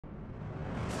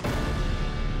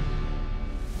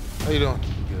you doing?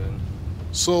 Good.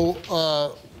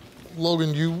 So,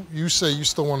 Logan, you say you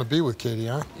still want to be with Katy,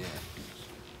 huh?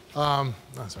 Yeah.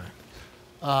 That's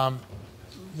right.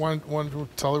 Want to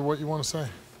tell her what you want to say?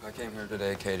 I came here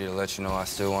today, Katy, to let you know I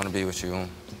still want to be with you,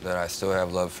 that I still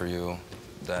have love for you,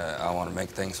 that I want to make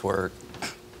things work.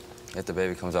 If the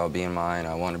baby comes out being mine,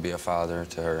 I want to be a father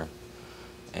to her,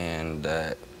 and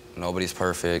that nobody's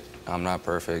perfect. I'm not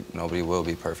perfect. Nobody will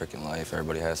be perfect in life.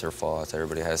 Everybody has their faults.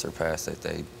 Everybody has their past that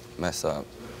they mess up,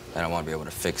 and I want to be able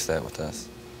to fix that with us,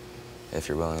 if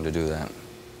you're willing to do that.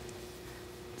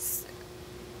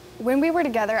 When we were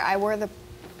together, I wore the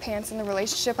pants in the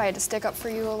relationship. I had to stick up for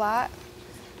you a lot.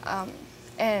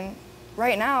 And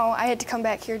right now, I had to come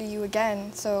back here to you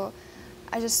again, so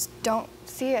I just don't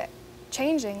see it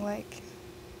changing. Like,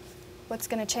 what's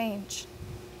gonna change?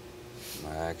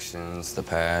 My actions, the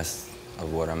past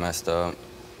of what I messed up.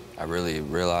 I really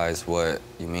realized what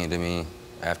you mean to me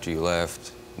after you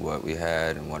left, what we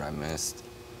had and what I missed.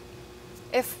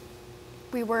 If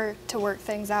we were to work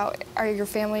things out, are your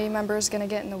family members gonna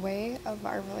get in the way of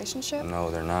our relationship?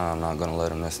 No, they're not. I'm not gonna let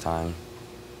them this time.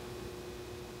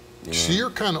 So you're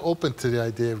kind of open to the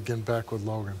idea of getting back with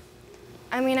Logan?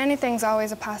 I mean, anything's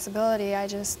always a possibility.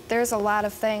 There's a lot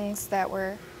of things that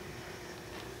were...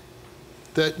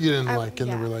 That you didn't like in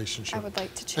the relationship? I would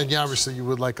like to change. And yeah, obviously you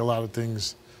would like a lot of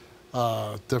things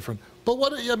different. But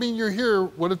what, I mean, you're here,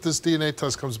 what if this DNA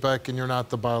test comes back and you're not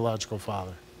the biological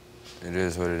father? It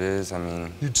is what it is. I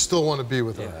mean... You'd still want to be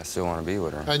with her? Yeah, I still want to be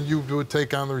with her. And you would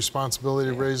take on the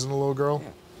responsibility of raising a little girl?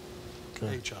 Yeah.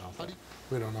 Okay. Child.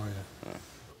 We don't know yet. Yeah.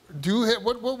 Do you have,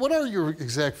 what are your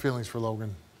exact feelings for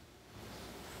Logan?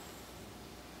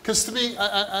 Because to me,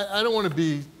 I don't want to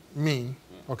be mean,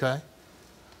 okay?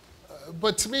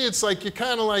 But to me, it's like, you're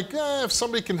kind of like, if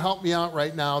somebody can help me out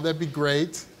right now, that'd be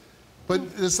great. But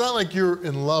it's not like you're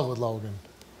in love with Logan.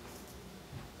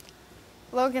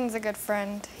 Logan's a good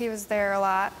friend. He was there a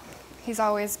lot. He's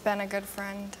always been a good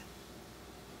friend.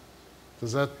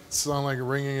 Does that sound like a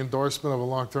ringing endorsement of a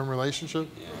long-term relationship?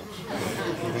 Yeah.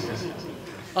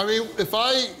 I mean, if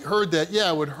I heard that, yeah,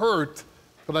 it would hurt,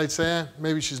 but I'd say,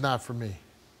 maybe she's not for me.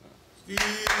 All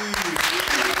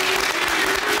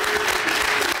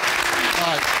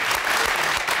right.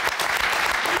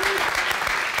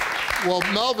 Well,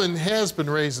 Melvin has been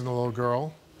raising a little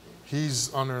girl.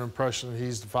 He's under an impression that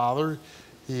he's the father.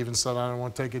 He even said, I don't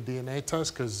want to take a DNA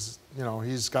test because, you know,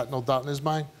 he's got no doubt in his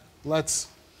mind.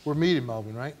 We're meeting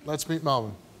Melvin, right? Let's meet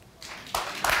Melvin.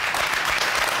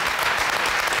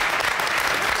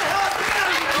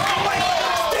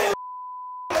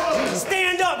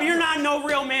 Stand up. You're not no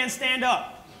real man. Stand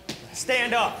up.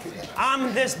 Stand up.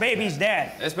 I'm this baby's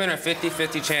dad. It's been a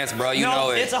 50-50 chance, bro. You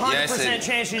know it. It's a 100%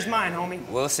 chance she's mine, homie.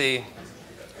 We'll see.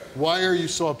 Why are you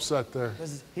so upset there?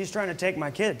 Because he's trying to take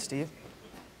my kid, Steve.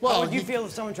 Well, how would you feel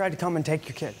if someone tried to come and take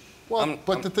your kid? Well,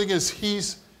 the thing is,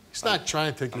 he's not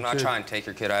trying to take your kid. I'm not trying to take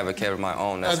your kid. I have a kid of my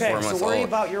own. That's 4 months old. Okay, so worry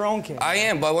about your own kid. I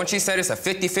am, but when she said it's a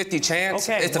 50-50 chance,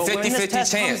 it's a 50-50 when this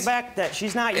test chance. comes back that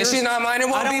she's not yours, if she's not mine, it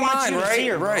won't be mine,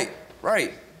 right?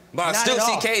 Right. But I still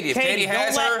see Katy. If Katy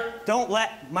has her... Don't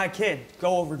let my kid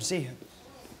go over and see him.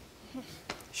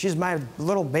 She's my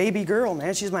little baby girl,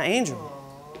 man. She's my angel.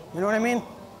 You know what I mean?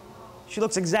 She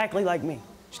looks exactly like me.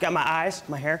 She's got my eyes,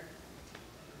 my hair.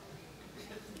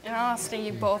 In honesty,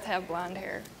 you both have blonde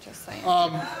hair, just saying.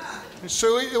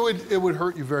 So it would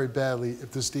hurt you very badly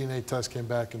if this DNA test came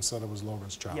back and said it was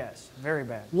Logan's child. Yes, very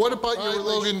bad. What about you,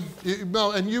 Logan?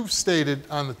 Mel, and you've stated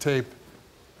on the tape,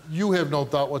 you have no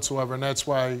doubt whatsoever, and that's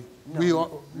why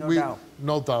no doubt.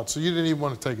 No doubt. So you didn't even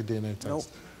want to take a DNA test? Nope.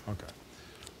 Okay.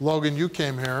 Logan, you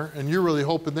came here, and you're really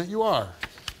hoping that you are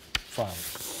father.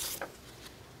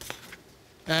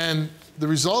 And the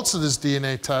results of this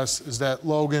DNA test is that,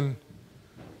 Logan,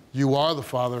 you are the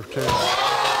father of Katy.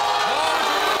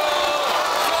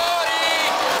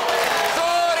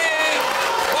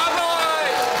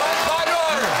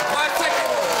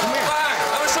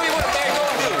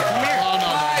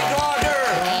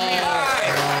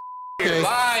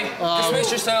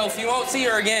 Dismiss yourself. You won't see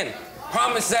her again.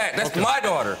 Promise that. That's my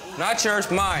daughter, not yours,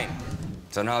 mine.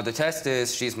 So now the test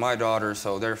is she's my daughter,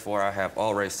 so therefore I have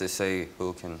all rights to say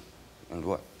who can and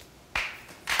what.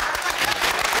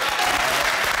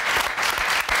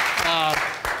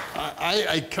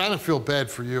 I kind of feel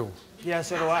bad for you. Yeah,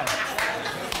 so do I.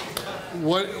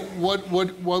 What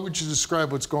would you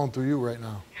describe what's going through you right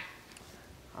now?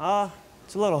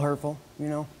 It's a little hurtful, you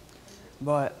know,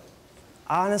 but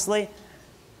honestly,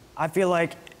 I feel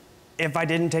like if I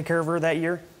didn't take care of her that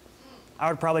year, I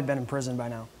would probably been in prison by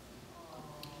now.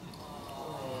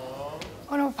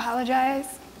 I want to apologize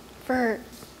for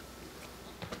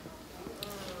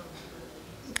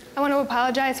I want to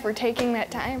apologize for taking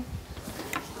that time.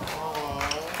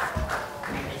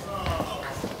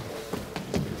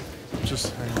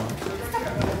 Just hang on.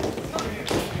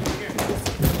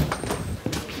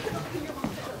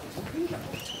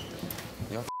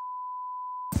 You're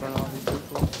in front of all these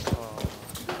people.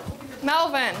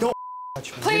 Melvin, Don't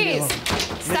touch me. please,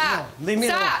 stop. Leave me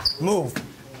alone. Stop. Move.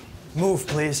 Move,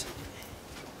 please.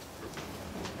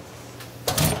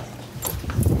 I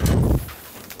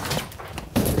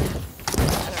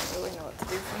don't really know what to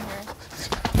do from here.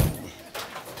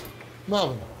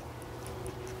 Melvin,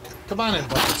 come on in,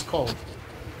 bud. It's cold.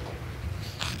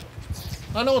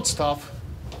 I know it's tough.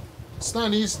 It's not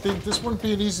an easy thing. This wouldn't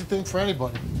be an easy thing for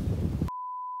anybody.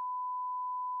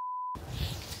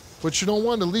 But you know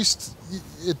what? At least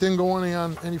it didn't go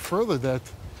any further that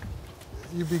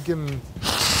you begin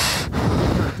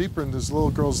deeper in this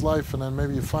little girl's life, and then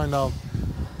maybe you find out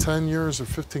 10 years or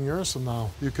 15 years from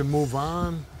now, you can move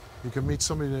on, you can meet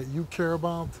somebody that you care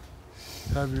about,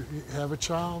 have a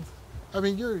child. I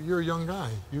mean, you're a young guy.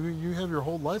 You have your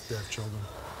whole life to have children.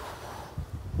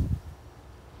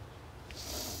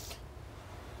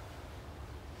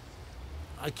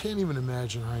 I can't even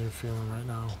imagine how you're feeling right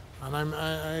now. And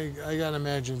I gotta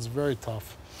imagine it's very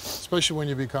tough, especially when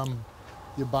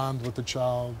you bond with the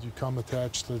child, you come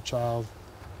attached to the child.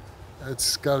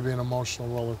 It's gotta be an emotional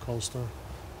roller coaster.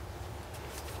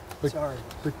 But, Sorry.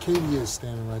 But Katy is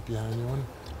standing right behind you. And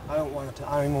I don't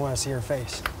even want to see her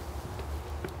face.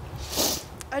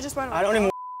 I just want to. I don't even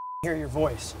want to hear your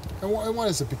voice. and why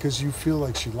is it? Because you feel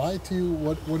like she lied to you?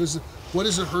 What is it? What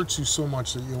is it hurts you so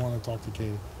much that you want to talk to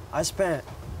Katy? I spent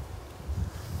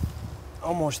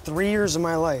almost 3 years of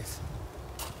my life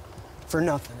for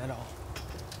nothing at all.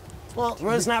 Well,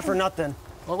 it's not for nothing.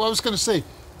 Well, I was going to say,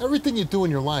 everything you do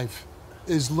in your life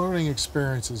is learning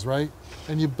experiences, right?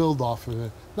 And you build off of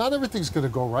it. Not everything's going to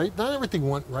go right. Not everything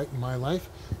went right in my life.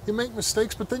 You make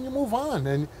mistakes, but then you move on,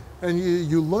 and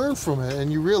you learn from it,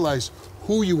 and you realize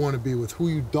who you want to be with, who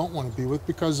you don't want to be with,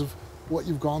 because of what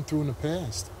you've gone through in the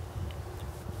past.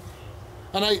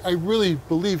 And I really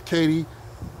believe Katy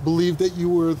believed that you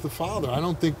were the father. I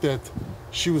don't think that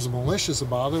she was malicious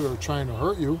about it or trying to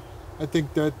hurt you. I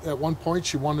think that at one point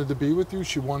she wanted to be with you.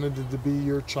 She wanted it to be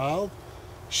your child.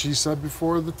 She said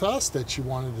before the test that she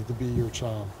wanted it to be your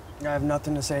child. I have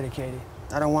nothing to say to Katy.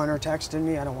 I don't want her texting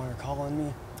me. I don't want her calling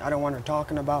me. I don't want her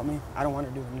talking about me. I don't want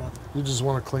her doing nothing. You just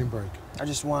want a clean break.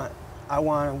 I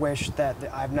want to wish that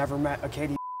I've never met a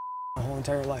Katy my whole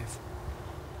entire life.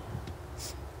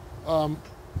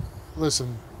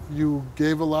 Listen, you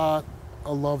gave a lot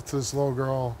of love to this little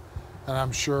girl, and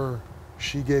I'm sure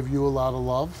she gave you a lot of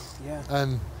love. Yeah.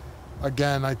 And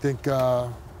again, I think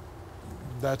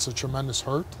that's a tremendous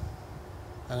hurt,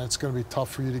 and it's going to be tough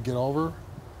for you to get over,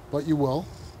 but you will.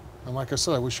 And like I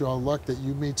said, I wish you all luck that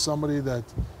you meet somebody that,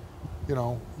 you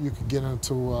know, you could get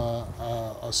into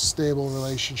a stable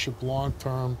relationship long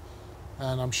term,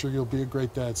 and I'm sure you'll be a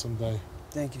great dad someday.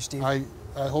 Thank you, Steve.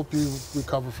 I hope you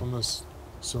recover from this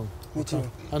soon. Me too.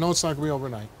 I know it's not going to be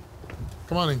overnight.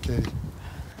 Come on in, Katy.